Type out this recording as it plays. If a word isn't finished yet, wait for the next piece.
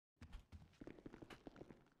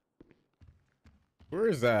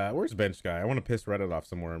Where's Bench Guy? I want to piss Reddit off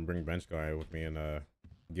somewhere and bring Bench Guy with me and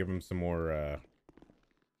give him some more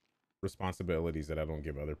responsibilities that I don't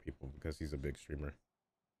give other people because he's a big streamer.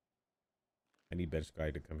 I need Bench Guy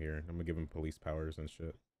to come here. I'm gonna give him police powers and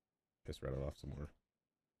shit. Piss Reddit off some more.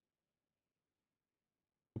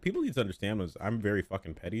 What people need to understand is I'm very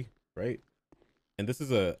fucking petty, right? And this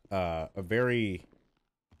is a very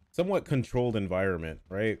somewhat controlled environment,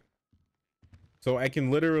 right? So I can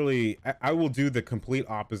literally, I will do the complete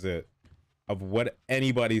opposite of what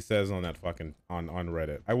anybody says on that fucking, on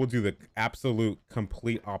Reddit. I will do the absolute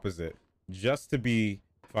complete opposite just to be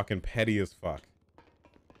fucking petty as fuck.